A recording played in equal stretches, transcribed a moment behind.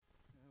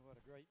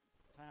great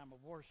time of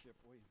worship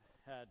we've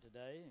had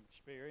today,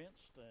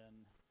 experienced, and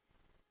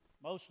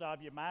most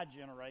of you, my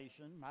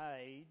generation, my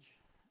age,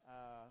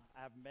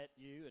 I've met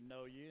you and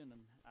know you in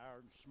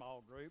our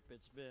small group.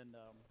 It's been,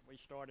 we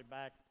started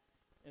back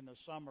in the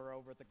summer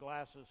over at the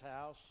Glasses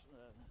house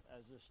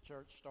as this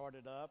church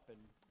started up, and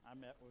I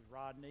met with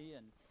Rodney,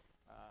 and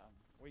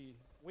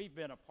we've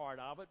been a part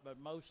of it, but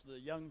most of the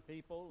young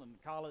people and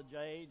college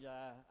age,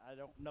 I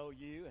don't know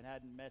you and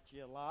hadn't met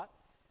you a lot.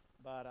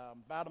 But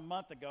about a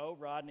month ago,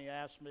 Rodney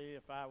asked me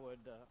if I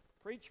would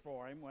preach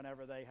for him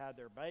whenever they had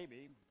their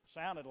baby.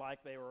 Sounded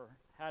like they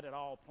had it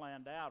all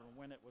planned out and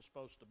when it was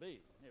supposed to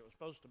be. It was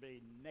supposed to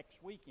be next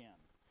weekend.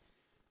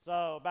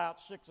 So about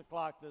 6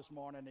 o'clock this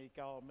morning, he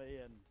called me,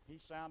 and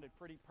he sounded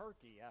pretty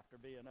perky after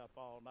being up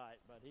all night.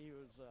 But he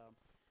was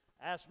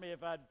asked me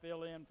if I'd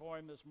fill in for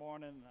him this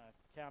morning, and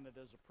I counted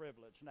as a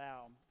privilege.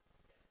 Now,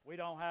 we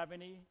don't have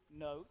any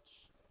notes,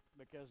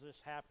 because this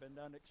happened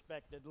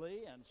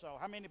unexpectedly. And so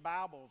how many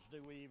Bibles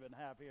do we even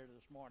have here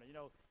this morning? You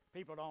know,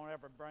 people don't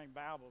ever bring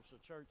Bibles to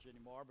church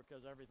anymore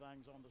because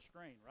everything's on the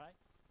screen, right?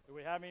 Do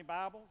we have any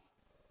Bibles?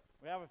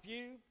 We have a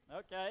few?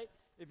 Okay.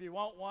 If you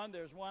want one,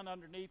 there's one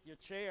underneath your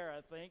chair,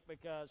 I think,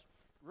 because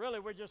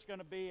really we're just going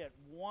to be at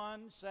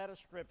one set of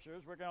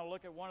scriptures. We're going to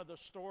look at one of the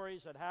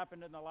stories that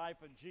happened in the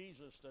life of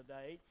Jesus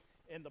today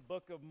in the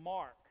book of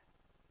Mark.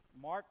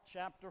 Mark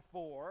chapter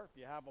 4, if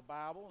you have a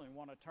Bible and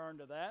want to turn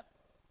to that.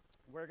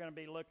 We're going to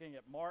be looking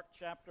at Mark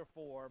chapter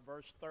 4,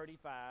 verse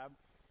 35.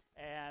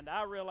 And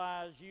I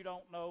realize you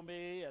don't know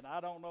me, and I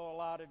don't know a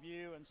lot of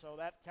you, and so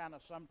that kind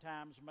of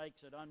sometimes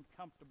makes it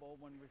uncomfortable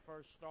when we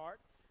first start.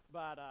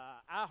 But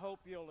I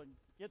hope you'll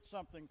get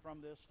something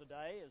from this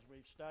today as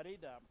we've studied.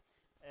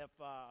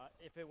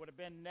 If it would have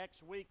been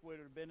next week, we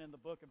would have been in the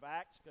book of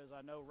Acts, because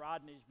I know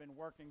Rodney's been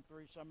working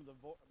through some of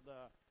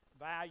the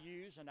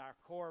values and our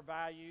core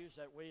values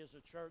that we as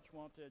a church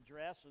want to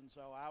address, and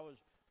so I was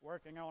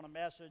working on a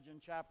message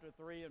in chapter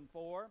 3 and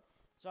 4.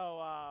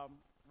 So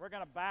we're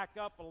going to back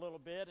up a little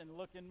bit and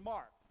look in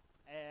Mark.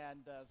 And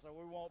so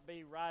we won't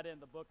be right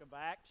in the book of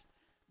Acts.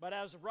 But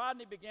as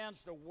Rodney begins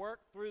to work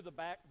through the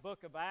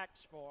book of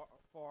Acts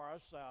for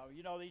us,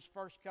 you know, these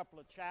first couple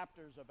of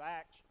chapters of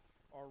Acts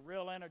are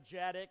real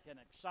energetic and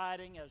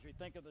exciting as we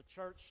think of the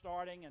church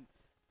starting and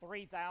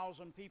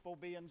 3,000 people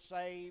being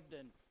saved.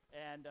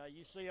 And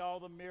you see all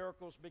the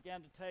miracles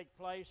begin to take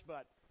place.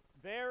 But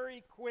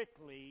very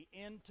quickly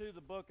into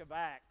the book of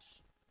Acts,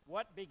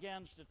 what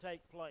begins to take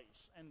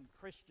place in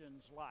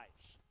Christians'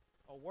 lives?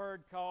 A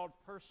word called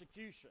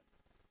persecution.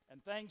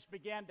 And things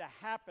began to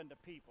happen to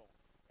people.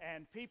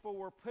 And people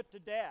were put to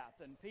death.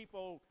 And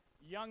people,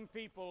 young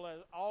people,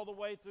 all the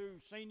way through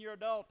senior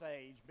adult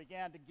age,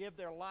 began to give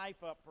their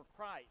life up for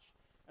Christ.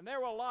 And there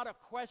were a lot of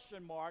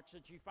question marks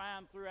that you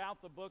find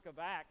throughout the book of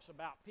Acts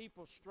about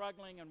people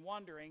struggling and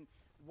wondering,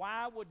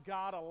 why would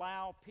God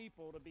allow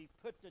people to be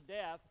put to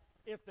death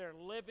if they're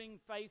living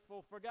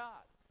faithful for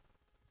God?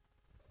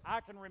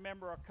 I can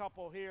remember a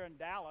couple here in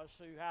Dallas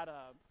who had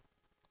a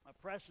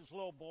precious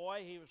little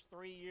boy. He was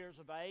 3 years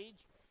of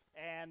age,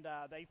 and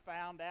they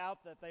found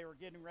out that they were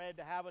getting ready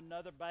to have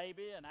another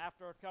baby, and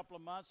after a couple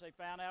of months they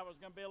found out it was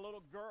going to be a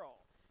little girl.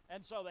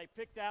 And so they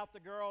picked out the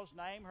girl's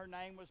name. Her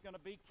name was going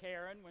to be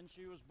Karen when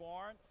she was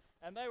born,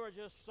 and they were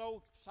just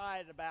so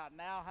excited about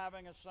now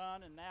having a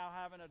son and now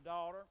having a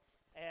daughter.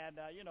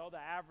 And, you know, the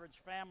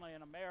average family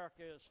in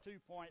America is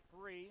 2.3.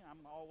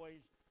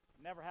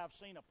 Never have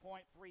seen a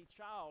 0.3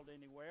 child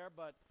anywhere,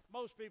 but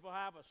most people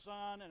have a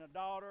son and a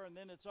daughter, and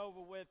then it's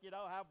over with, you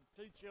know, have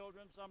 2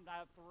 children, some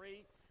have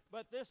 3.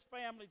 But this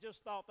family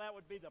just thought that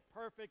would be the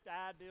perfect,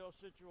 ideal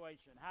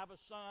situation. Have a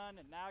son,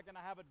 and now going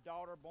to have a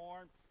daughter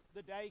born.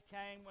 The day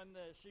came when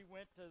she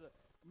went to the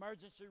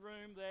emergency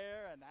room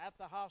there and at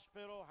the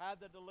hospital,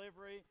 had the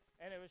delivery,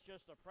 and it was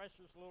just a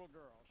precious little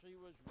girl. She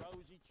was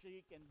rosy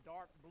cheek and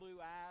dark blue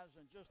eyes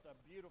and just a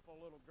beautiful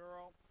little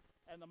girl.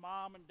 And the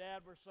mom and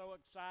dad were so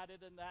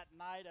excited, and that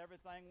night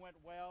everything went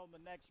well.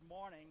 The next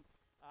morning,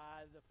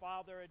 the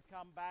father had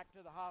come back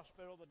to the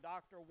hospital. The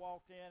doctor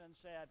walked in and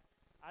said,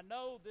 I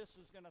know this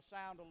is going to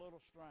sound a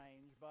little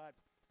strange, but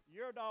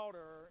your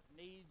daughter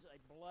needs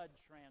a blood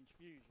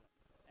transfusion.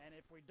 And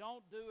if we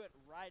don't do it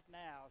right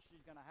now,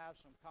 she's going to have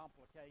some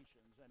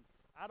complications. And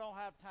I don't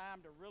have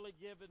time to really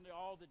give into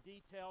all the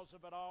details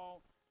of it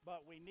all,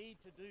 but we need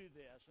to do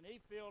this. And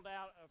he filled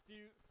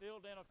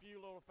in a few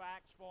little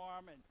facts for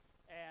him,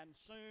 and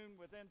soon,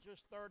 within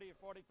just 30 or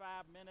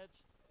 45 minutes,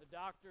 the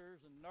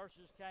doctors and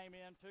nurses came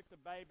in, took the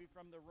baby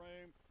from the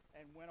room,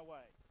 and went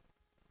away.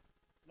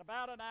 In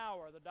about an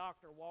hour, the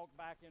doctor walked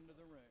back into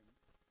the room,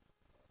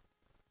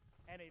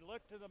 and he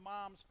looked to the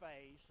mom's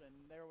face, and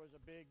there was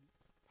a big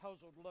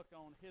puzzled look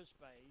on his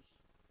face,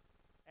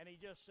 and he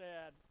just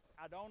said,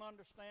 I don't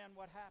understand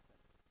what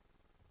happened.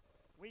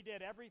 We did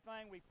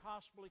everything we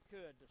possibly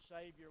could to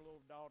save your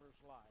little daughter's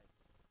life,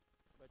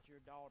 but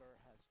your daughter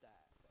has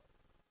died.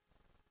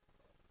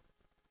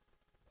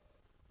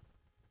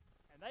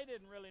 And they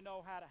didn't really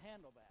know how to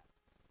handle that.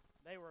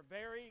 They were a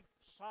very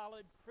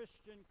solid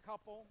Christian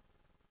couple,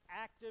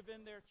 active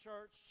in their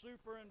church,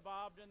 super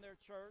involved in their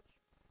church.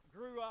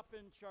 grew up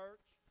in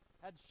church,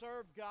 had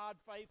served God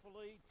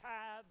faithfully,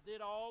 tithed, did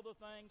all the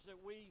things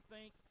that we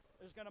think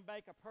is going to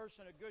make a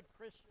person a good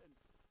Christian.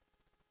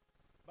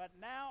 But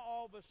now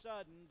all of a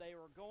sudden they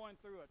were going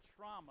through a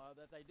trauma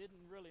that they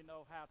didn't really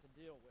know how to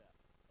deal with.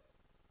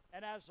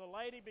 And as the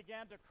lady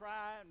began to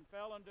cry and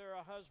fell into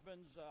her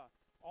husband's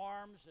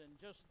arms, and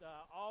just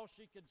all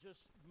she could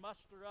just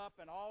muster up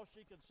and all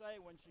she could say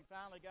when she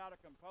finally got her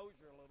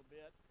composure a little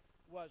bit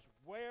was,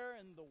 "Where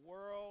in the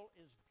world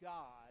is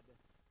God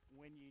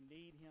when you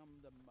need Him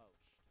the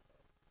most?"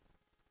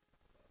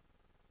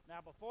 Now,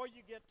 before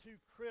you get too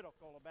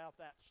critical about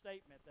that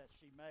statement that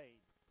she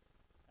made,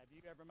 have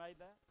you ever made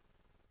that?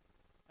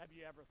 Have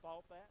you ever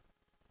thought that?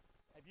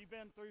 Have you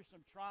been through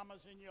some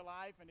traumas in your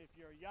life, and if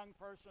you're a young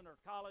person or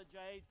college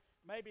age,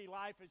 maybe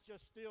life is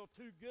just still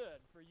too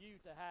good for you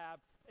to have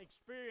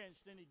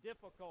experienced any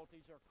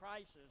difficulties or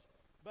crises,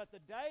 but the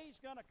day's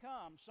going to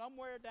come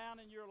somewhere down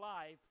in your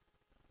life,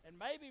 and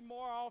maybe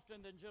more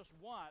often than just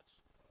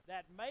once,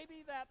 that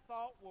maybe that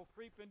thought will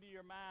creep into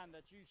your mind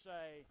that you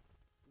say,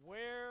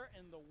 "Where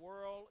in the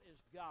world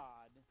is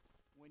God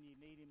when you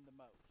need Him the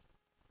most?"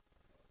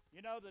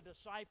 You know, the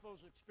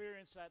disciples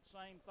experienced that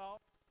same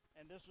thought,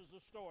 and this is the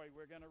story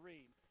we're going to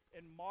read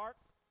in Mark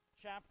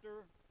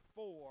chapter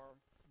 4,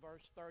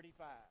 verse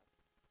 35.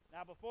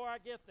 Now, before I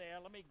get there,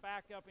 let me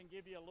back up and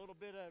give you a little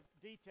bit of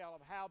detail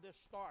of how this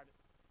started.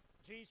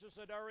 Jesus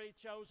had already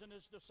chosen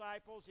His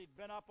disciples. He'd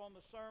been up on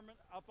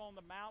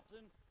the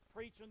mountain,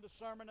 preaching the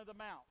Sermon of the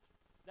Mount.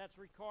 That's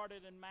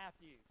recorded in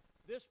Matthew.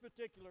 This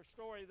particular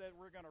story that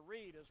we're going to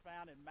read is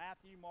found in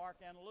Matthew, Mark,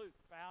 and Luke,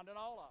 found in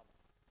all of them.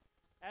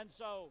 And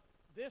so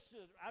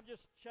I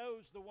just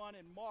chose the one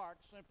in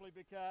Mark simply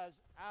because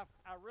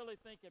I really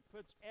think it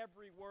puts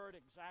every word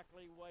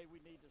exactly the way we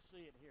need to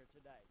see it here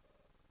today.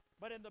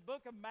 But in the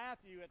book of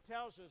Matthew, it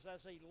tells us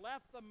as He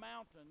left the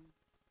mountain,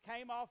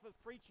 came off of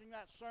preaching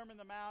that Sermon on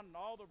the Mount and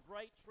all the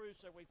great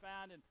truths that we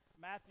find in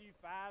Matthew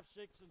 5,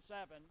 6, and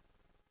 7,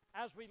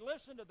 as we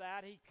listen to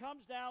that, He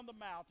comes down the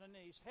mountain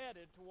and He's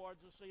headed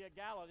towards the Sea of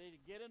Galilee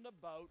to get in the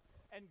boat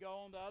and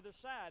go on the other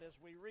side, as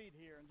we read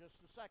here in just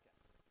a second.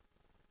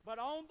 But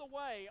on the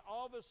way,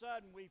 all of a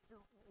sudden,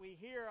 we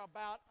hear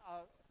about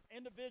an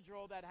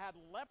individual that had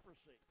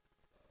leprosy.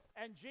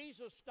 And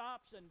Jesus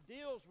stops and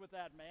deals with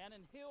that man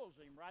and heals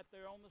him right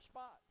there on the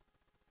spot.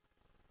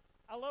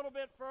 A little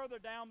bit further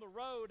down the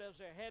road, as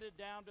they're headed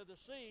down to the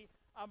sea,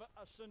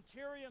 a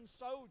centurion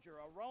soldier,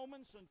 a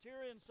Roman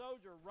centurion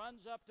soldier,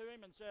 runs up to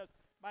him and says,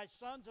 "My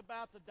son's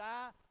about to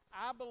die.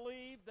 I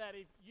believe that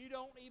if you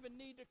don't even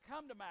need to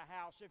come to my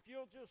house, if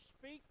you'll just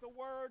speak the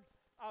word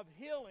of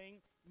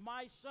healing,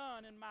 my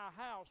son and my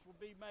house will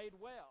be made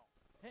well."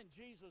 And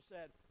Jesus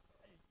said,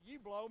 "You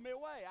blow me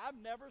away. I've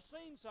never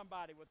seen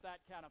somebody with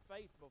that kind of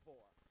faith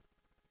before."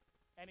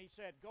 And He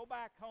said, "Go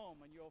back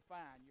home and you'll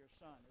find your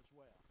son as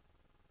well."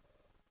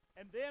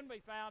 And then we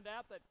found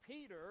out that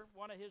Peter,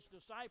 one of His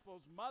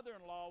disciples'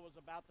 mother-in-law, was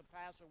about to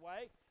pass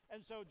away.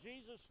 And so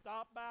Jesus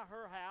stopped by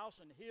her house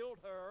and healed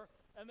her.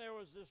 And there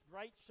was this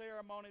great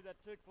ceremony that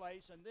took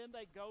place. And then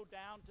they go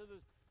down to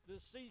the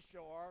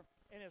seashore.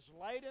 And it's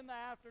late in the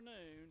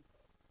afternoon.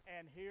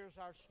 And here's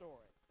our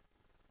story.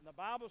 And the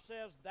Bible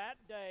says,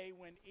 that day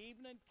when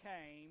evening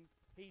came,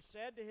 He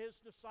said to His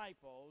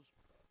disciples,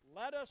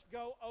 "Let us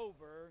go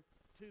over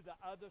to the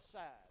other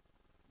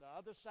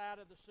side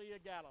of the Sea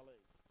of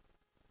Galilee."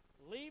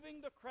 Leaving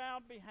the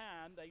crowd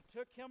behind, they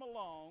took Him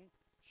along,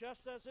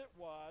 just as it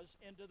was,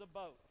 into the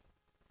boat.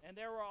 And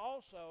there were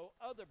also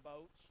other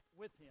boats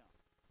with Him.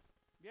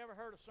 Have you ever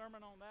heard a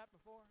sermon on that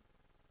before?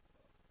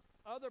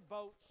 Other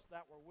boats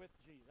that were with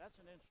Jesus. That's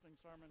an interesting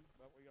sermon,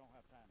 but we don't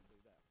have time to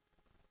do that.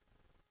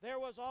 There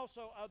was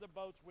also other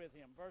boats with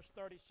Him. Verse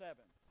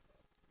 37.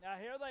 Now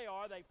here they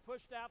are. They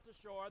pushed out to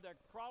shore. They're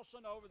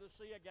crossing over the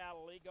Sea of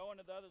Galilee, going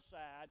to the other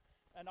side.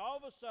 And all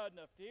of a sudden,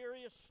 a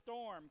furious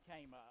storm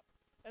came up.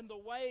 And the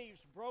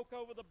waves broke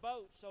over the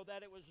boat so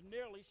that it was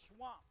nearly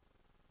swamped.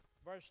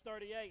 Verse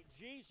 38,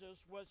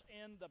 Jesus was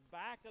in the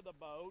back of the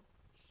boat,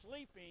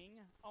 sleeping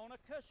on a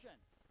cushion.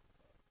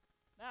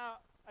 Now,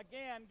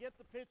 again, get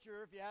the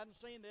picture if you hadn't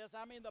seen this.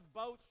 I mean, the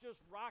boat's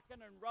just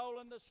rocking and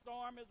rolling. The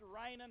storm is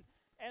raining,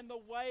 and the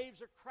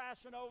waves are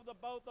crashing over the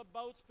boat. The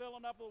boat's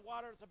filling up with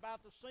water. It's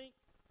about to sink.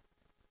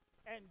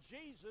 And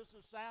Jesus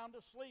is sound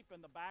asleep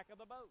in the back of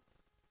the boat.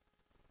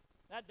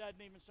 That doesn't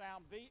even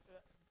sound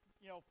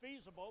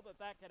feasible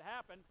that could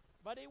happen,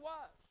 but He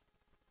was.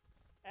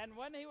 And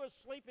when He was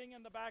sleeping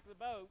in the back of the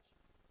boat,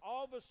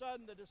 all of a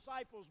sudden the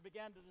disciples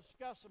began to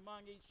discuss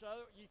among each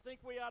other, "You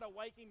think we ought to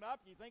wake Him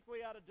up? You think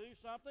we ought to do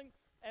something?"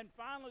 And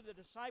finally the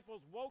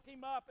disciples woke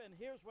Him up, and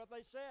here's what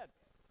they said: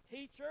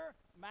 "Teacher,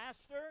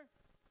 Master,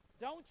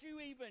 don't you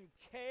even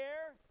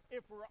care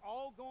if we're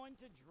all going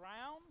to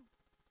drown?"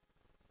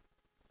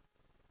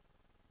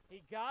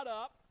 He got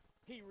up,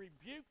 He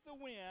rebuked the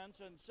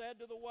winds and said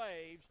to the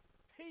waves,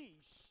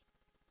 "Peace,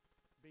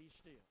 be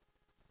still."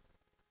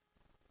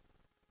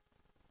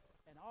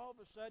 And all of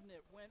a sudden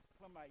it went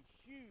from a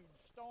huge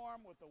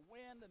storm with the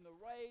wind and the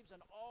waves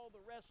and all the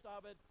rest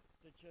of it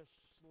to just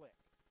slick.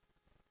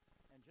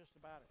 and just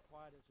about as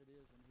quiet as it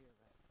is in here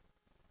right now.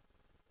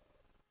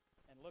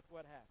 And look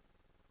what happened.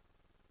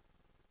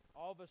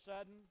 All of a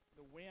sudden,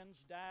 the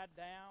winds died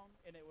down,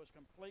 and it was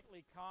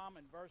completely calm.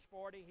 In verse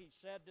 40, he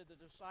said to the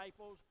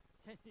disciples,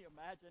 can you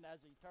imagine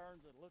as he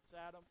turns and looks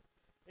at them?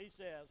 He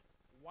says,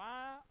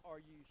 why are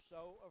you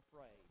so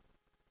afraid?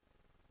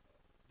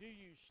 Do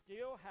you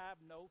still have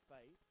no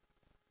faith?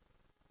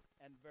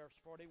 And verse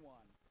 41,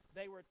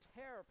 they were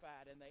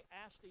terrified, and they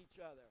asked each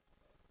other,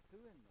 who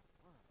in the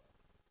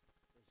world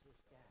is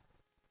this guy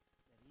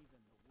that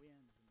even the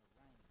winds and the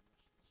rain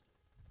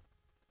listens to?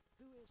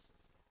 Who is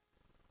this?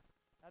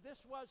 Now,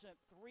 this wasn't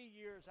 3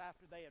 years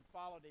after they had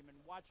followed him and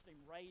watched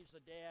him raise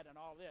the dead and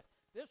all this.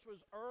 This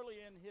was early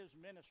in his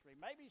ministry,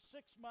 maybe 6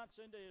 months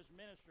into his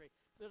ministry.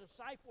 The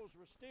disciples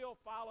were still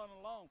following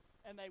along,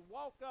 and they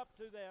wake up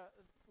to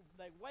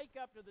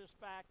this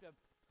fact of,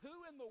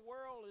 who in the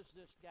world is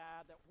this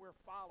guy that we're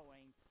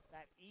following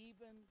that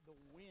even the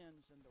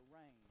winds and the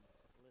rain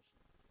listen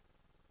to?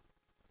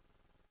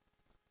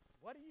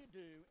 What do you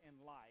do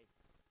in life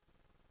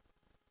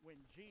when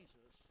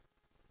Jesus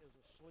is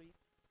asleep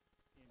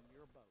in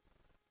your boat?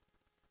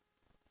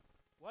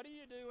 What do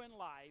you do in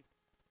life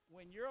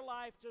when your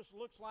life just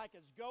looks like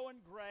it's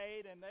going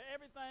great and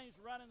everything's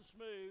running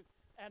smooth,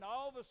 and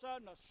all of a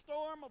sudden a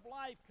storm of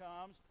life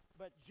comes,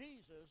 but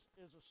Jesus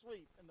is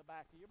asleep in the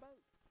back of your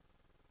boat?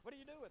 What do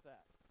you do with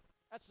that?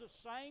 That's the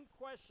same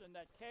question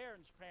that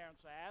Karen's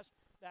parents asked,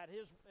 that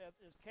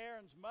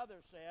Karen's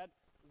mother said,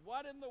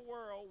 what in the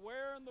world,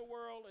 where in the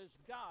world is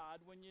God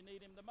when you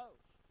need him the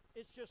most?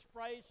 It's just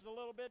phrased a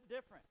little bit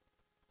different.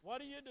 What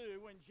do you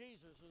do when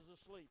Jesus is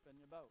asleep in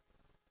your boat?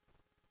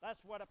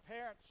 That's what a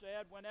parent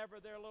said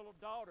whenever their little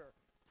daughter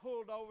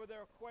pulled over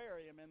their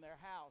aquarium in their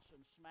house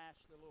and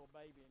smashed the little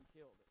baby and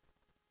killed it.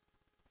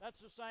 That's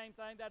the same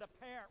thing that a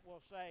parent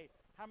will say.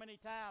 How many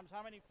times,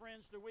 how many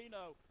friends do we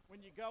know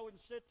when you go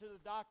and sit to the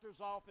doctor's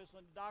office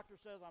and the doctor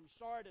says, I'm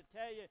sorry to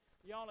tell you,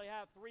 you only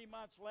have 3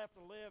 months left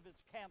to live,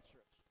 it's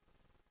cancerous.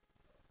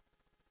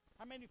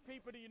 How many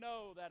people do you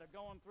know that are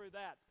going through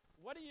that?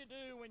 What do you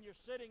do when you're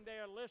sitting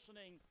there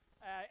listening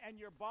and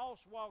your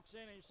boss walks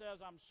in and he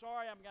says, I'm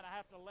sorry, I'm going to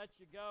have to let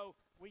you go.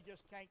 We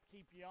just can't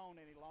keep you on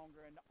any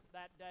longer, and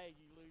that day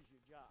you lose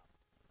your job?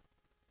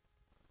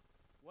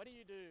 What do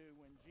you do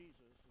when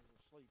Jesus is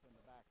asleep in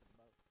the back of the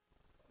boat?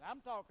 Now,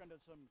 I'm talking to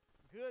some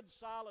good,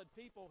 solid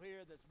people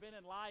here that's been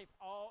in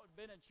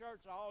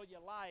church all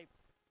your life.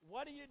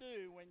 What do you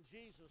do when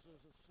Jesus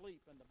is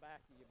asleep in the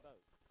back of your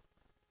boat?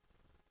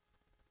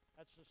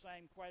 That's the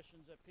same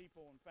questions that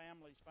people and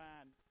families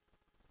find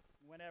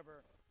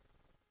whenever,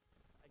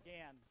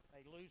 again,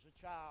 they lose a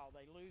child,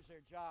 they lose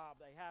their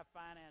job, they have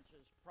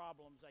finances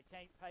problems, they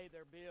can't pay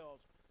their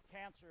bills,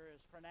 cancer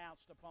is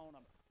pronounced upon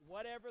them.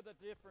 Whatever the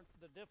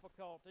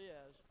difficulty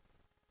is,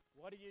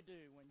 what do you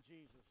do when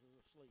Jesus is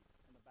asleep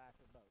in the back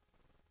of the boat?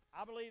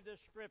 I believe this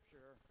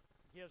scripture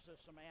gives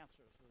us some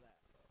answers to that.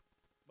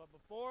 But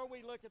before we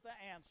look at the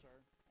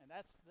answer, and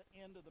that's the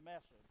end of the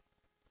message,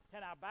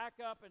 can I back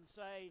up and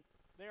say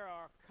there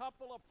are a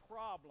couple of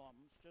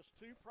problems, just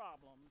 2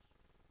 problems,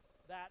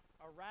 that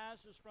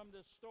arises from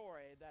this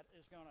story that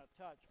is going to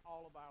touch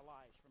all of our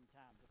lives from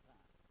time to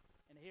time.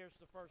 And here's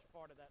the first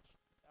part of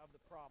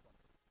the problem.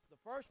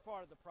 The first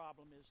part of the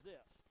problem is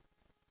this,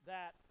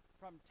 that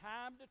from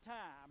time to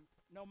time,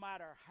 no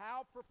matter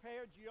how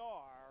prepared you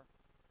are,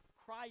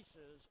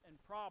 crises and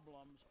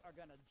problems are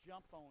going to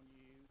jump on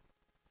you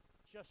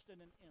just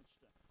in an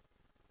instant.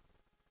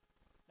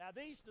 Now,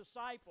 these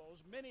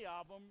disciples, many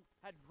of them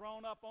had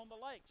grown up on the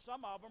lake.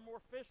 Some of them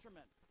were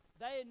fishermen.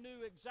 They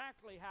knew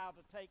exactly how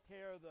to take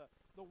care of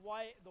the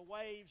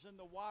waves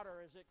and the water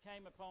as it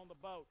came upon the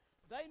boat.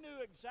 They knew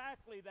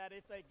exactly that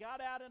if they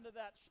got out into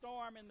that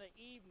storm in the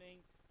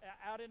evening,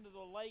 out into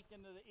the lake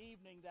in the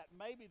evening, that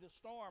maybe the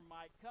storm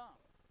might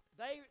come.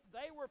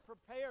 They were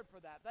prepared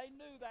for that. They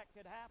knew that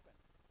could happen.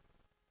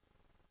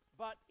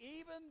 But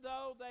even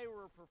though they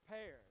were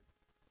prepared,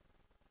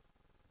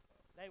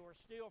 they were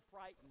still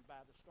frightened by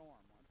the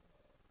storm, weren't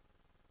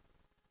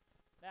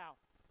they? Now,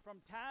 from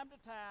time to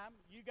time,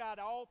 you got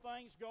all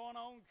things going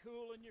on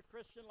cool in your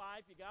Christian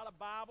life. You got a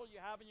Bible,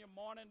 you're having your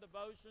morning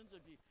devotions.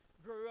 If you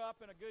grew up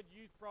in a good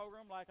youth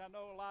program like I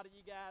know a lot of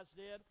you guys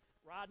did,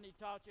 Rodney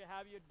taught you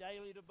how your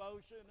daily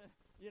devotion, and,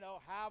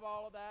 have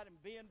all of that and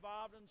be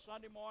involved in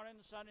Sunday morning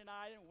and Sunday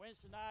night and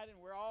Wednesday night, and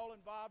we're all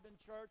involved in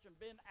church and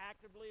being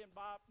actively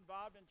involved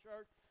in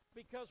church.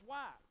 Because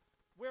why?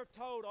 We're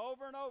told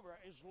over and over,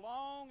 as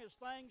long as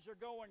things are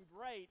going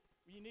great,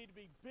 you need to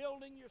be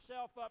building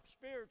yourself up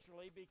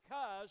spiritually,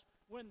 because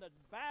when the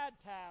bad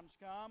times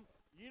come,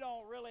 you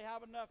don't really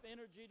have enough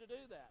energy to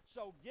do that.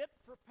 So get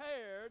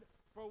prepared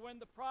for when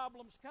the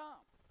problems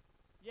come.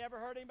 You ever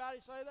heard anybody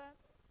say that?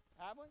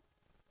 Have we?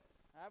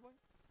 Have we?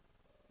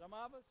 Some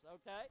of us?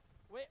 Okay.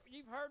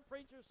 You've heard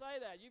preachers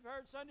say that. You've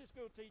heard Sunday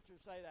school teachers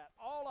say that.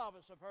 All of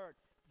us have heard.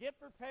 Get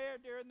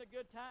prepared during the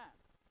good times.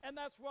 And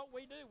that's what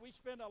we do. We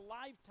spend a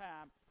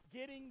lifetime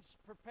getting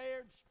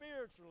prepared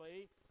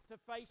spiritually to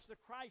face the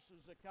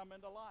crises that come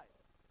into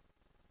life.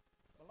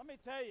 But let me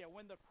tell you,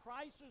 when the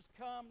crisis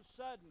comes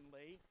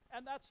suddenly,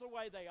 and that's the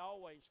way they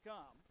always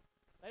come,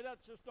 they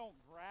just don't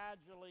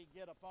gradually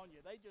get upon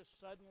you. They just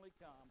suddenly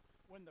come.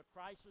 When the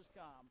crisis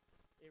comes,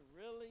 it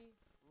really,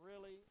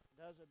 really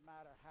doesn't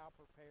matter how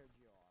prepared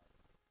you are.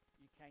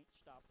 You can't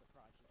stop the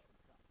crisis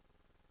from coming.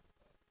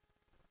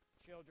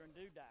 Children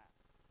do die.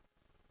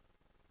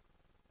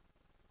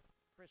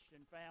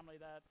 Christian family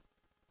that,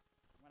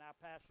 when I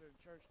pastored a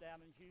church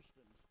down in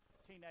Houston,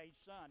 teenage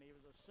son, he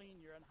was a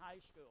senior in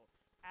high school,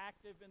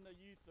 active in the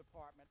youth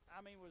department.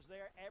 I mean, was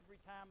there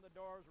every time the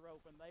doors were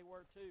open. They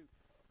were too.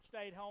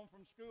 Stayed home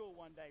from school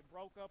one day,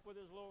 broke up with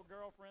his little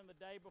girlfriend the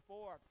day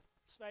before,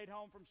 stayed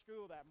home from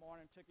school that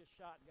morning, took his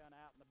shotgun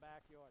out in the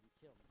backyard and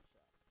killed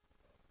himself.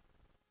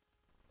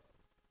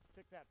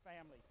 Took that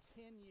family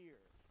 10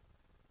 years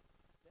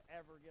to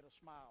ever get a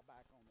smile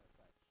back on their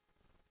face.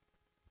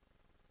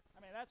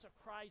 I mean, that's a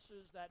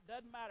crisis that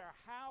doesn't matter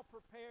how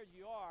prepared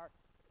you are,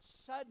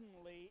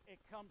 suddenly it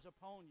comes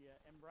upon you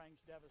and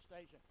brings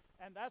devastation.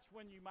 And that's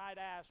when you might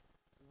ask,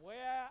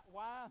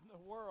 why in the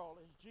world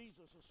is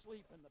Jesus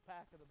asleep in the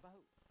back of the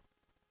boat?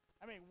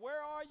 I mean, where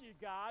are you,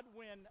 God,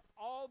 when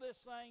all these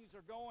things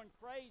are going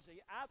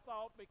crazy? I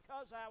thought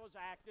because I was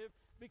active,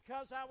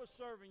 because I was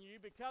serving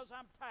you, because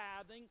I'm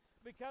tithing,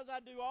 because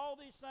I do all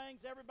these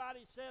things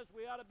everybody says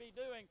we ought to be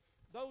doing,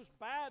 those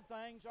bad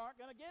things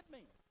aren't going to get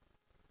me.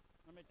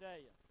 Let me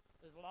tell you,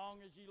 as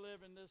long as you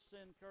live in this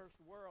sin-cursed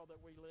world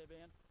that we live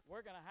in,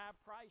 we're going to have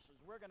crises.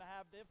 We're going to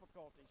have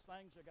difficulties.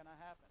 Things are going to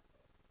happen.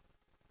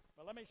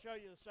 But let me show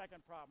you the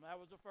second problem.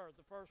 That was the first.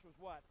 The first was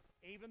what?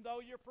 Even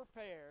though you're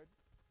prepared,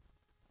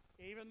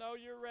 even though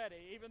you're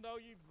ready, even though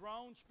you've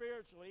grown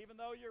spiritually, even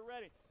though you're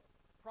ready,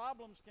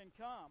 problems can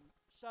come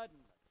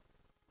suddenly.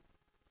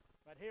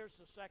 But here's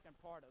the second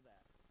part of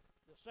that.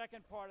 The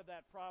second part of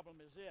that problem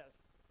is this.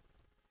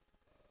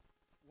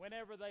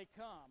 Whenever they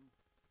come,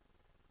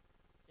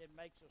 it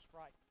makes us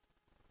frightened.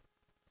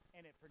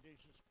 And it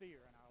produces fear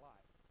in our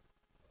life.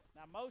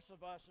 Now, most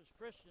of us as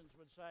Christians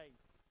would say,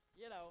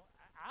 you know,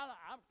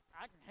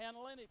 I can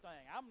handle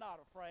anything. I'm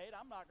not afraid.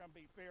 I'm not going to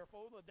be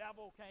fearful. The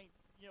devil can't,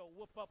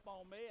 whoop up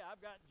on me.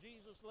 I've got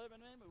Jesus living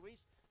in me. We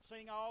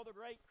sing all the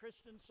great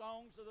Christian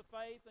songs of the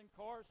faith and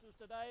choruses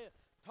today,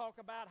 talk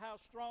about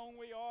how strong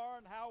we are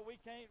and how we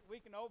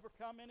can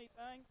overcome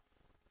anything.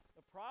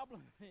 The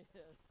problem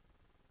is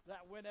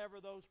that whenever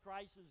those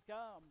crises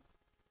come,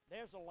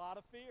 there's a lot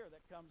of fear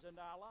that comes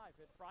into our life.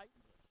 It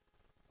frightens us.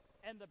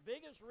 And the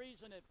biggest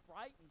reason it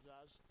frightens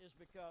us is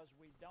because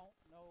we don't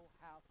know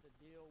how to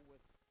deal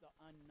with the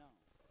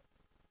unknown.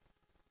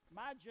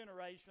 My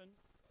generation,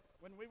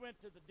 when we went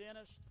to the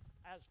dentist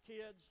as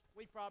kids,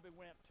 we probably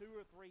went 2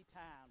 or 3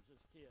 times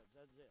as kids.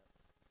 That's it.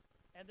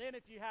 And then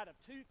if you had a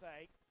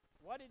toothache,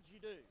 what did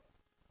you do?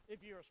 If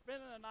you were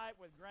spending the night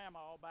with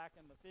Grandma back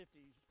in the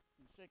 50s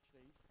and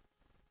 60s,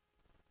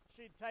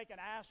 she'd take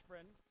an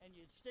aspirin and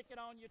you'd stick it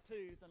on your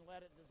tooth and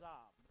let it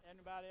dissolve.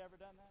 Anybody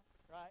ever done that?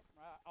 Right?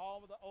 All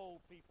of the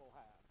old people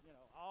have.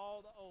 All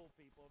the old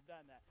people have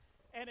done that.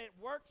 And it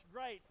works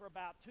great for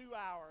about 2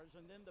 hours,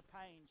 and then the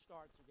pain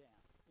starts again.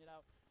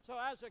 So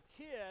as a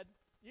kid,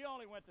 you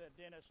only went to the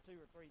dentist 2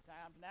 or 3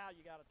 times. Now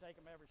you got to take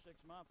them every 6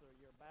 months, or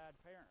you're a bad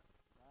parent.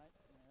 Right?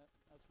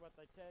 That's what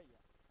they tell you.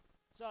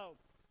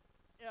 So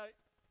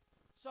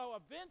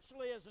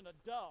eventually, as an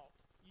adult,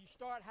 you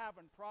start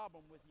having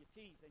problem with your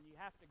teeth and you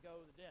have to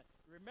go to the dentist.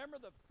 Remember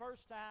the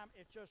first time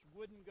it just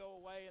wouldn't go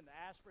away and the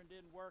aspirin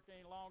didn't work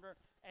any longer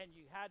and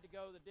you had to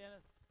go to the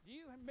dentist? Do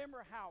you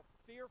remember how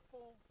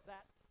fearful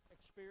that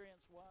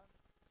experience was?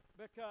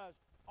 Because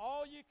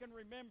all you can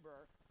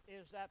remember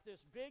is that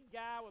this big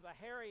guy with a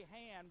hairy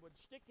hand would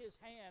stick his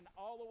hand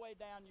all the way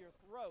down your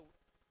throat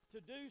to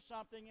do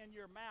something in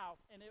your mouth,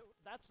 and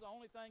that's the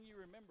only thing you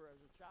remember as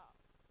a child.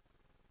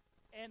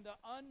 And the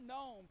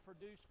unknown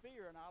produced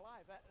fear in our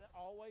life. That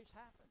always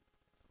happens.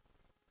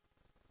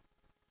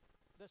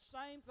 The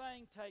same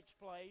thing takes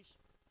place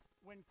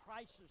when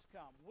crises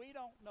come. We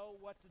don't know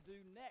what to do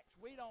next.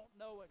 We don't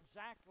know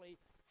exactly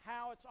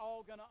how it's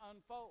all going to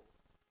unfold.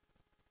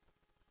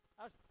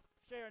 I'll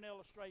share an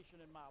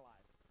illustration in my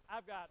life. I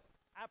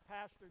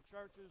pastored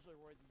churches that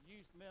were the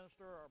youth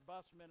minister or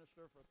bus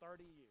minister for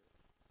 30 years.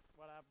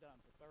 What I've done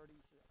for 30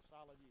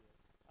 solid years,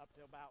 up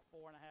to about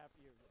 4.5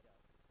 years ago.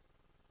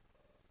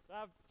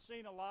 I've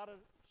seen a lot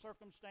of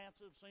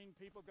circumstances, seen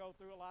people go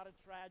through a lot of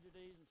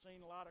tragedies, and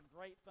seen a lot of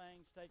great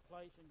things take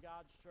place in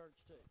God's church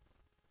too.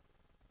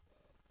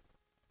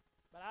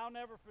 But I'll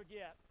never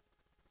forget,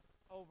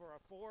 over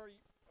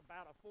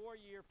about a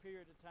 4-year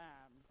period of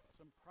time,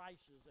 some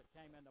crises that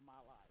came into my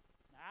life.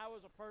 Now, I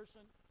was a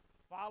person,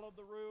 followed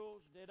the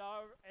rules, did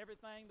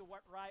everything the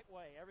right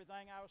way,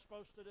 everything I was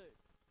supposed to do.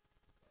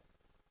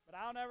 But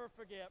I'll never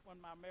forget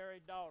when my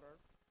married daughter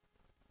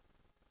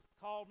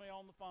called me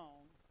on the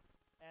phone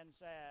and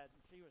said,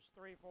 she was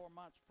 3 or 4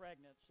 months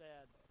pregnant,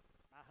 said,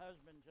 my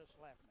husband just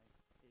left me.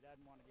 He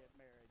doesn't want to get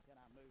married. Can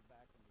I move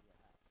back into your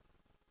house?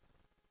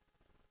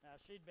 Now,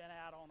 she'd been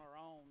out on her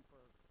own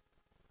for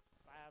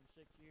 5,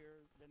 6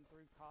 years, been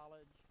through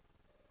college.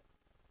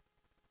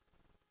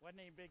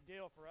 Wasn't any big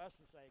deal for us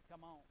to say,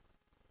 come on.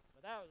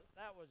 But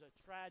that was a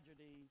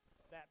tragedy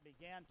that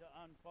began to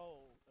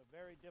unfold, a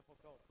very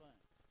difficult thing.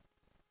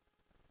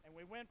 And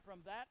we went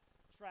from that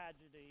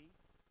tragedy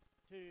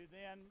to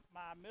then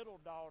my middle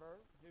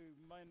daughter, who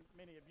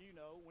many of you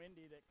know,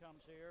 Wendy, that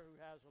comes here, who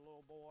has a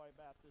little boy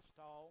about this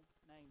tall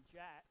named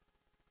Jack,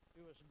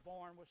 who was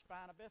born with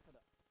spina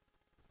bifida.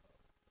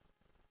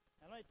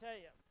 And let me tell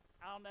you,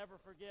 I'll never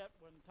forget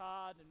when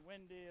Todd and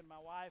Wendy and my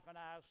wife and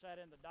I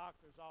sat in the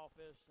doctor's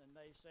office and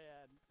they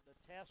said, the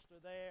tests are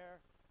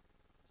there.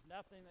 There's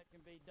nothing that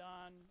can be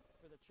done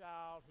for the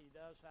child. He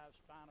does have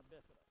spina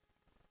bifida.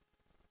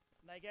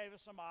 And they gave us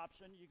some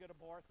options. You could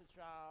abort the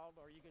child,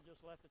 or you could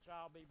just let the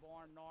child be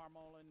born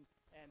normal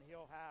and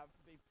he'll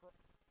be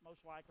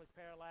most likely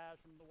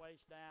paralyzed from the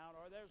waist down.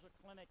 Or there's a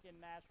clinic in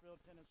Nashville,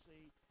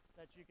 Tennessee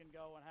that you can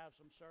go and have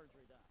some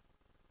surgery done.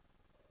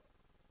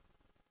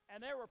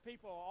 And there were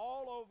people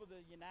all over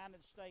the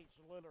United States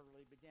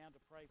literally began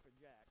to pray for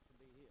Jack to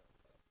be healed.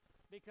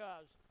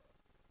 Because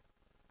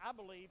I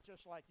believe,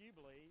 just like you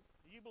believe,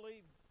 do you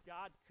believe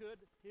God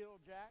could heal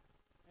Jack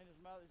in his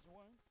mother's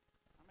womb?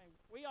 I mean,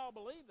 we all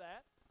believe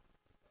that.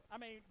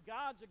 I mean,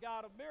 God's a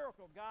God of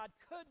miracles. God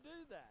could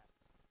do that.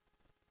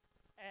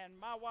 And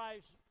my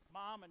wife's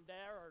mom and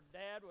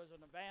dad was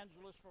an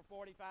evangelist for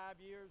 45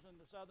 years in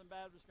the Southern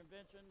Baptist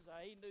Conventions.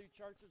 He knew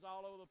churches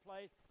all over the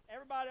place.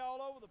 Everybody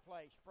all over the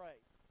place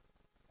prayed.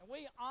 And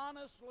we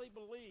honestly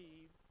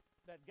believed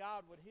that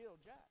God would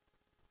heal Jack.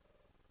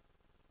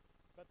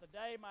 But the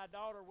day my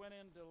daughter went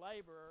into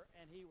labor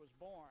and he was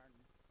born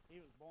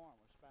with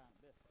spina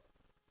bifida.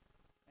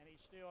 And he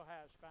still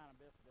has spina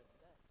bifida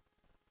today.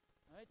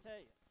 Let me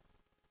tell you,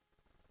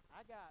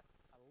 I got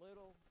a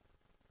little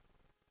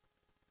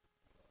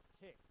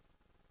ticked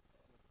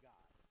with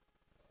God.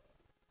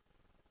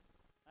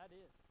 I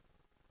did.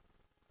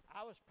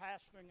 I was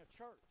pastoring a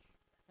church,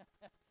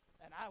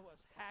 and I was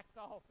hacked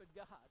off at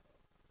God.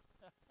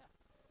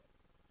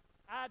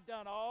 I'd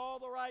done all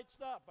the right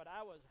stuff, but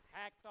I was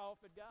hacked off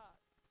at God.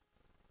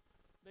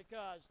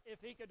 Because if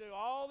he could do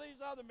all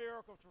these other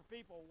miracles for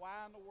people,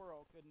 why in the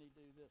world couldn't he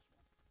do this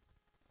one?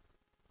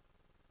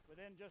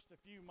 Within just a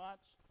few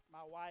months,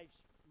 my wife's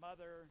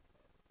mother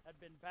had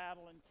been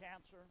battling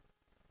cancer.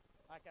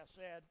 Like I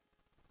said,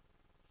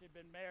 she'd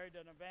been married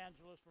to an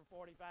evangelist for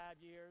 45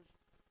 years.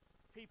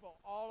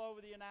 People all over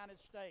the United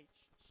States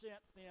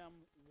sent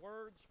them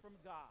words from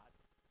God.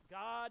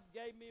 God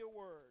gave me a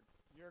word.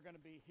 You're going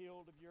to be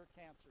healed of your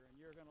cancer, and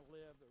you're going to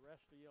live the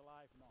rest of your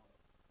life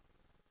normal.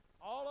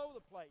 All over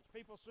the place.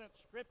 People sent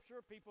scripture.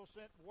 People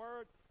sent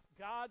word.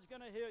 God's going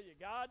to heal you.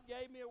 God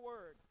gave me a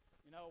word.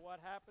 You know what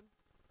happened?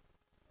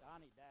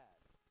 Donnie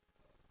died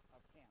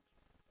of cancer.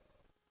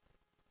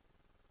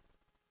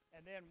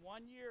 And then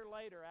 1 year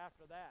later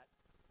after that,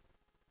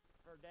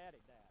 her daddy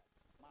died,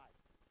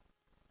 Mike.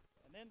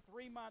 And then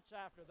 3 months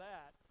after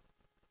that,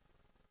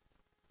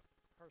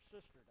 her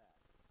sister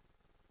died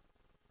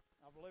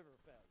of liver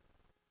failure.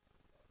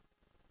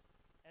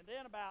 And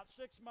then about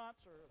 6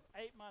 months or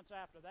 8 months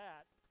after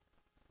that,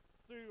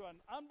 through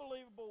an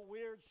unbelievable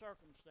weird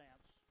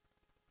circumstance,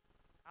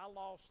 I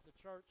lost the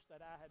church that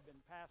I had been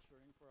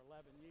pastoring for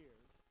 11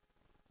 years,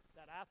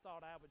 that I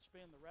thought I would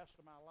spend the rest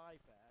of my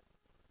life at,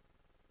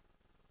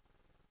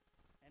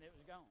 and it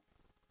was gone.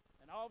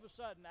 And all of a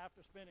sudden,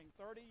 after spending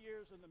 30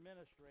 years in the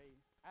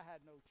ministry, I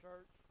had no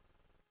church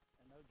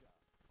and no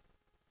job.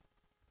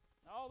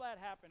 Now, all that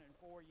happened in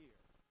 4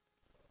 years.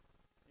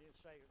 You'd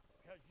say,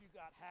 because you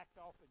got hacked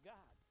off of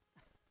God.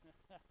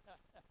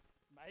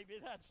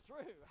 Maybe that's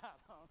true. I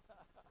don't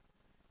know.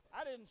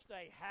 I didn't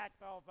stay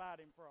hacked off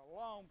at him for a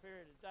long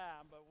period of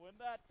time, but when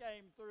that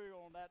came through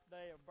on that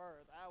day of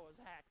birth, I was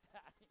hacked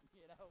at him,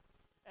 you know.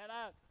 And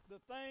the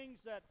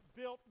things that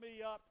built me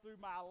up through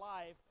my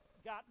life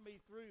got me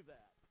through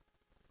that.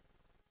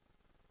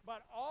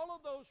 But all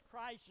of those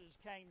crises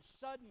came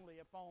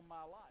suddenly upon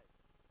my life,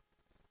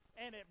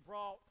 and it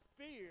brought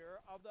fear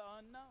of the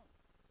unknown.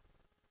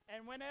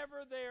 And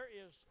whenever there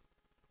is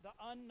the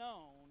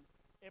unknown,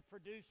 it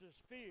produces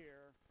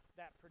fear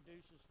that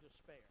produces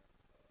despair.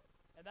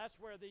 And that's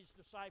where these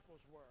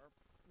disciples were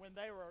when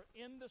they were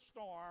in the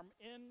storm,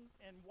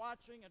 and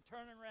watching and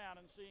turning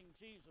around and seeing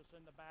Jesus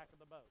in the back of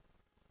the boat.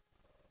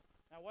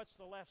 Now, what's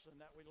the lesson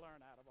that we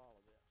learn out of all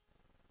of this?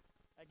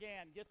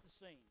 Again, get the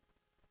scene.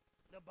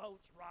 The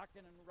boat's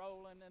rocking and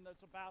rolling, and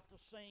it's about to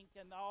sink,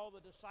 and all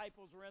the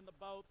disciples are in the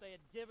boat. They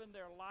had given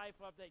their life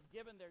up. They'd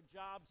given their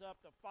jobs up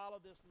to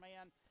follow this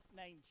man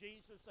named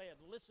Jesus. They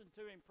had listened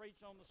to him preach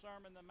on the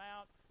Sermon on the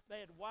Mount.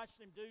 They had watched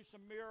him do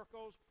some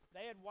miracles.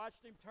 They had watched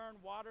him turn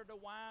water to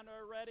wine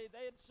already.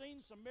 They had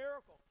seen some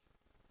miracles.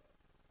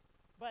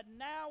 But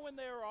now when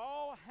they were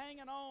all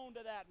hanging on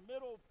to that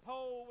middle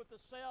pole with the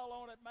sail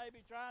on it,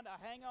 maybe trying to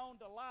hang on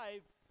to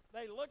life,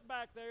 they look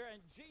back there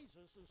and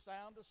Jesus is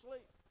sound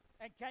asleep.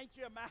 And can't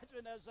you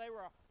imagine as they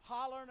were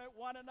hollering at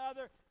one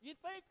another, you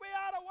think we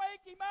ought to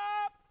wake him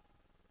up?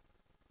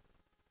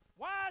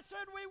 Why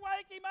should we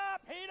wake him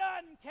up? He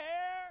doesn't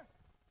care.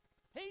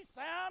 He's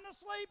sound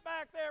asleep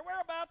back there.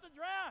 We're about to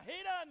drown. He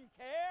doesn't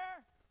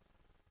care.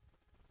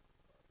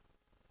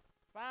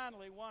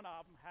 Finally, one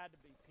of them had to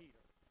be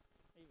Peter.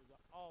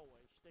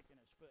 always sticking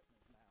his foot in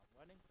his mouth,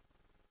 wasn't he?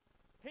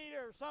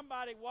 Peter or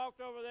somebody walked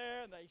over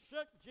there, and they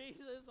shook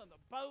Jesus, and the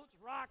boat's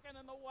rocking,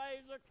 and the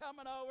waves are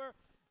coming over,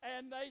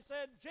 and they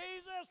said,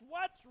 Jesus,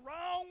 what's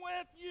wrong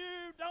with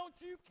you? Don't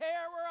you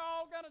care we're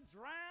all going to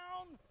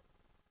drown?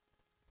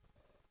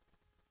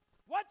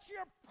 What's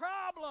your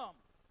problem?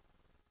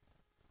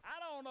 I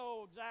don't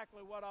know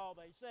exactly what all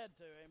they said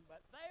to him,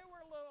 but they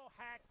were a little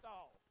hacked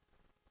off.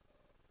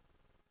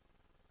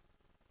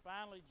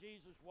 Finally,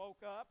 Jesus woke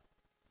up.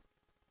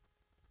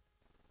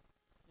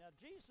 Now,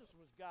 Jesus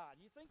was God.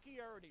 You think he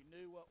already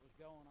knew what was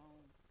going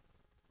on?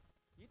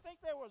 You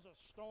think there was a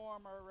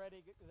storm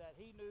already, that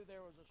he knew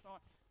there was a storm?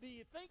 Do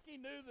you think he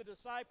knew the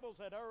disciples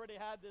had already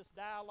had this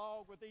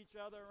dialogue with each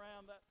other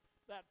around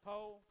that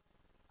pole?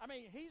 I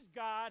mean, he's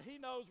God.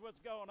 He knows what's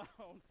going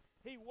on.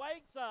 He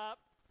wakes up,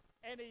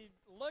 and he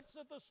looks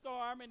at the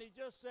storm, and he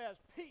just says,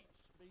 peace,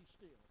 be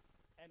still.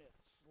 And it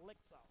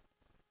slicks off.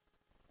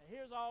 And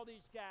here's all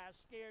these guys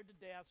scared to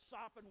death,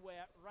 sopping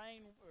wet,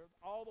 rain,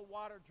 all the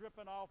water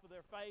dripping off of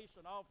their face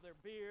and off their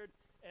beard,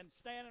 and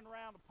standing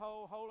around the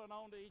pole holding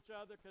on to each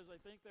other because they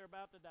think they're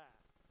about to die.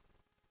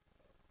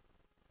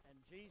 And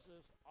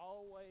Jesus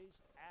always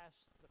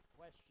asks the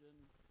question,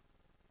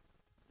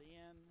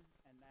 then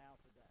and now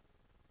today.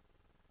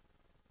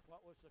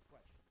 What was the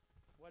question?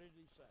 What did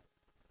he say?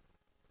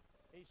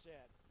 He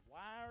said,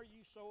 why are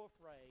you so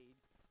afraid,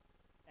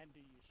 and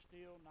do you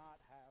still not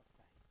have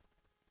faith?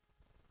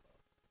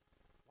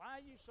 Why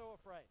are you so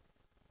afraid?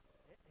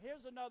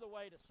 Here's another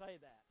way to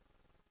say that.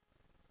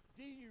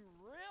 Do you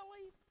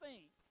really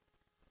think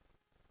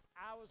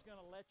I was going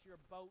to let your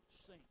boat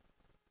sink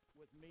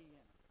with me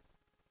in it?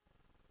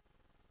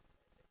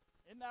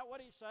 Isn't that what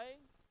he's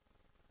saying?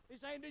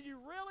 He's saying, do you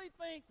really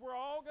think we're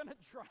all going to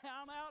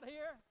drown out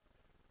here?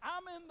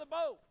 I'm in the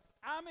boat.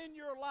 I'm in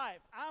your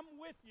life. I'm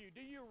with you.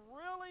 Do you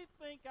really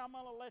think I'm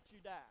going to let you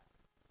die?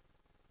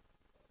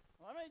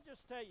 Let me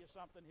just tell you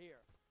something here.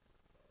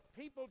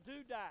 People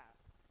do die.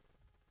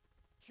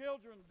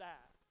 Children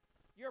die.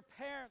 Your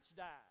parents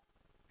die.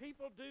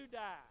 People do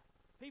die.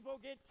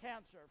 People get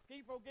cancer.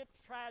 People get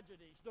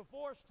tragedies.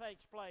 Divorce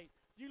takes place.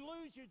 You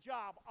lose your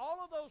job. All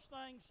of those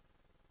things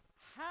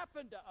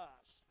happen to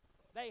us.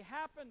 They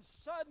happen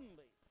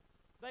suddenly.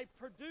 They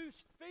produce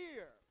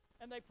fear,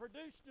 and they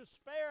produce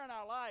despair in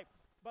our life.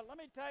 But let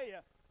me tell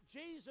you,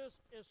 Jesus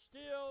is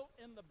still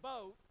in the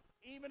boat,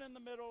 even in the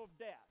middle of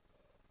death.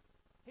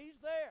 He's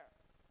there.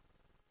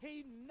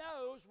 He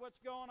knows what's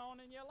going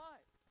on in your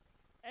life.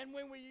 And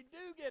when you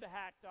do get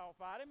hacked off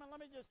at him, and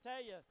let me just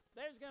tell you,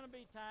 there's going to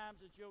be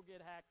times that you'll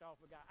get hacked off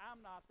a guy.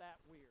 I'm not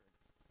that weird.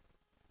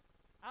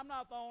 I'm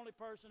not the only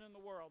person in the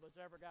world that's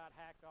ever got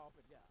hacked off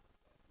at God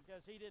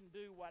because he didn't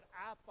do what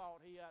I thought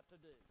he ought to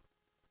do.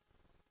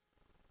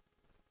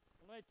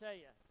 Let me tell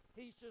you,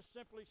 he's just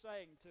simply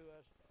saying to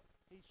us,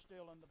 he's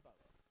still in the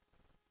boat.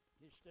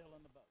 He's still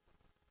in the boat.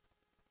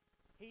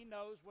 He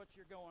knows what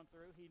you're going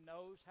through. He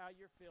knows how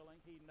you're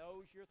feeling. He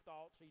knows your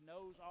thoughts. He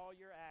knows all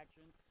your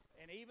actions.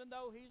 And even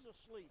though he's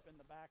asleep in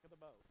the back of the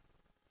boat,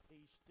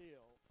 he's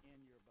still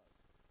in your boat.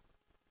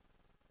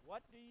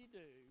 What do you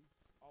do,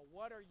 or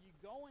what are you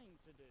going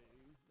to do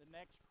the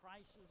next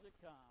crisis that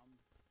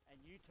comes, and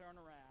you turn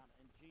around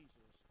and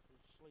Jesus is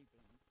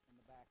sleeping in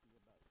the back of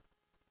your boat?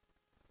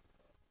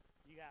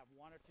 You have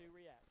one or two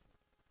reactions.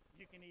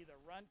 You can either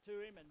run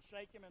to him and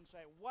shake him and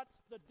say, what's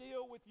the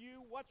deal with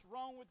you? What's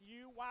wrong with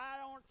you?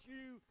 Why aren't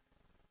you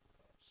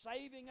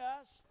saving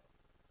us?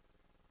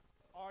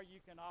 Or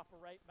you can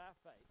operate by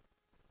faith.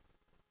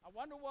 I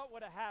wonder what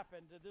would have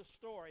happened to this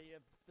story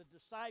if the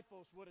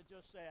disciples would have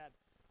just said,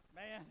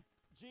 man,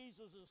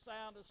 Jesus is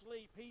sound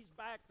asleep. He's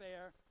back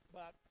there,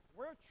 but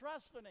we're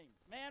trusting him.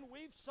 Man,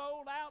 we've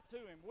sold out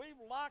to him. We've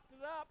locked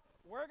it up.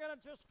 We're going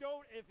to just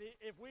go.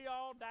 If we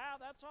all die,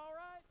 that's all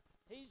right.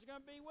 He's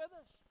going to be with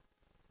us.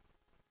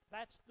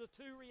 That's the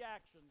two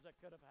reactions that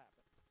could have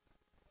happened.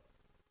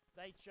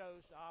 They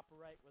chose to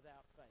operate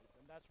without faith.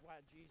 And that's why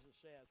Jesus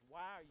says,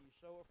 why are you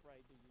so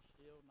afraid? Do you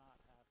still not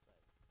have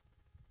faith?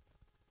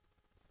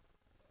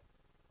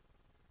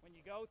 When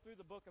you go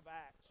through the book of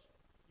Acts,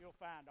 you'll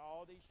find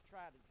all these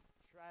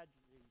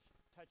tragedies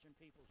touching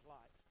people's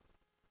lives.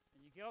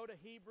 And you go to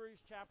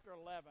Hebrews chapter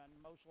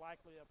 11, most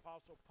likely the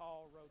Apostle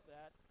Paul wrote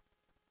that,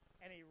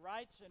 and he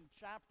writes in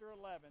chapter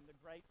 11, the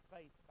great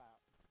faith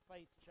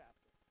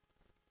chapter.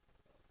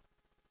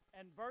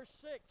 And verse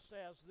 6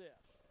 says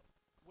this,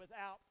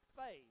 without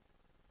faith,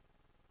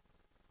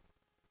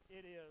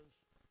 it is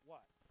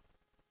what?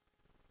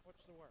 What's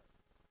the word?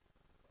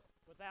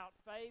 Without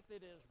faith,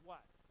 it is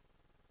what?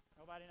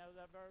 Nobody knows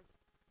that verse?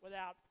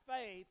 Without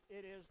faith,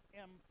 it is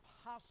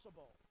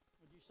impossible.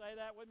 Would you say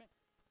that with me?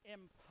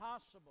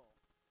 Impossible.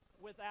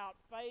 Without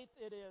faith,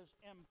 it is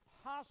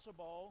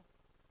impossible.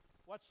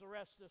 What's the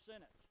rest of the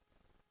sentence?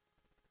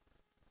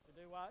 To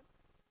do what?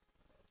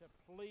 To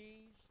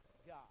please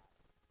God.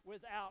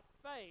 Without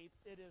faith,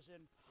 it is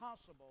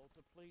impossible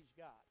to please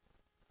God.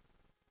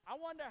 I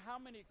wonder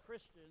how many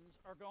Christians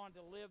are going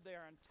to live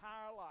their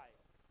entire life,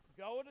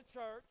 go to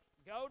church,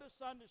 go to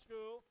Sunday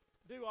school,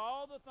 do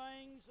all the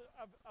things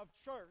of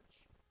church,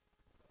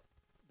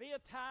 be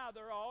a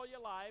tither all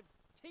your life,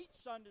 teach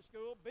Sunday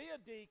school, be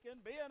a deacon,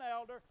 be an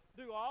elder,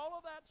 do all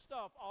of that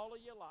stuff all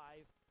of your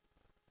life,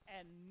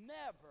 and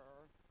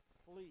never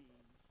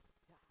please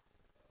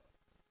God.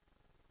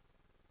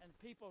 And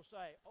people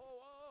say,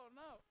 oh,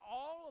 no,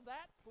 all of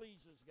that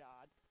pleases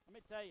God. Let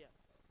me tell you,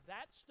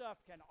 that stuff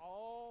can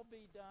all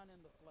be done in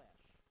the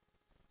flesh.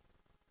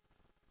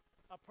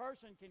 A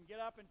person can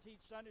get up and teach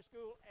Sunday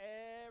school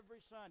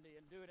every Sunday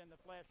and do it in the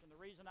flesh. And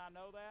the reason I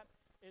know that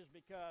is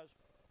because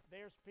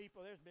there's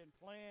been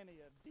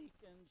plenty of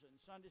deacons and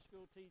Sunday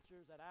school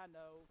teachers that I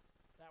know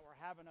that were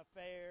having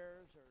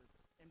affairs or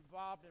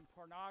involved in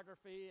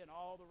pornography and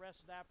all the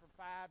rest of that for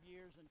 5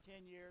 years and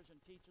 10 years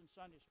and teaching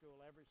Sunday school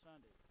every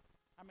Sunday.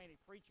 How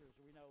many preachers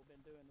we know have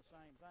been doing the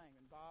same thing,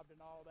 involved in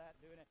all that,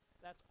 doing it?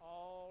 That's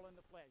all in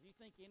the flesh. You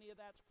think any of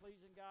that's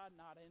pleasing God?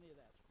 Not any of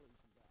that's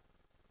pleasing God.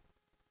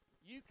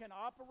 You can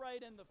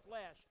operate in the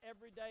flesh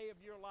every day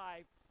of your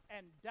life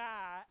and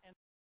die and